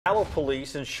Montevallo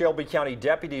police and Shelby County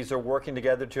deputies are working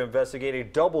together to investigate a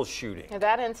double shooting.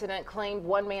 That incident claimed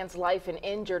one man's life and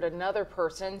injured another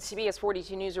person. CBS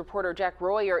 42 News reporter Jack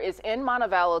Royer is in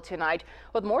Montevallo tonight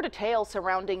with more details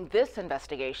surrounding this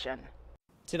investigation.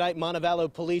 Tonight,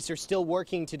 Montevallo police are still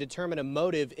working to determine a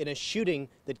motive in a shooting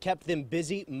that kept them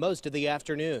busy most of the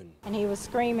afternoon. And he was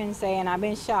screaming, saying, "I've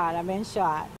been shot, I've been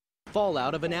shot."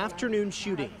 Fallout of an afternoon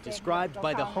shooting described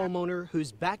by the homeowner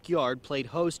whose backyard played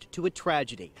host to a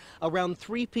tragedy. Around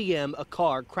 3 p.m., a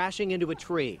car crashing into a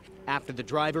tree after the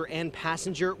driver and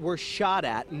passenger were shot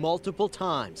at multiple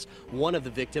times. One of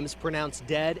the victims pronounced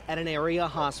dead at an area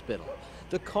hospital.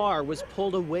 The car was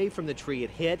pulled away from the tree it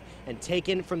hit and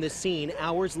taken from the scene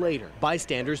hours later.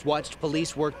 Bystanders watched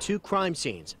police work two crime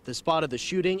scenes, the spot of the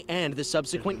shooting and the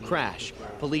subsequent crash.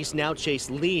 Police now chase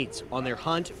leads on their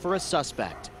hunt for a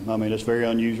suspect. I mean, it's very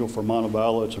unusual for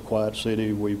Montevallo. It's a quiet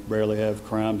city. We barely have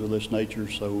crimes of this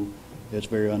nature, so it's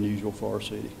very unusual for our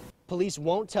city. Police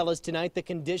won't tell us tonight the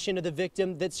condition of the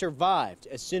victim that survived.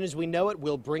 As soon as we know it,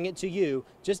 we'll bring it to you.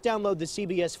 Just download the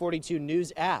CBS 42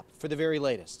 News app for the very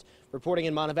latest. Reporting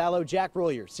in Montevallo, Jack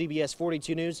Royer, CBS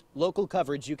 42 News, local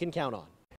coverage you can count on.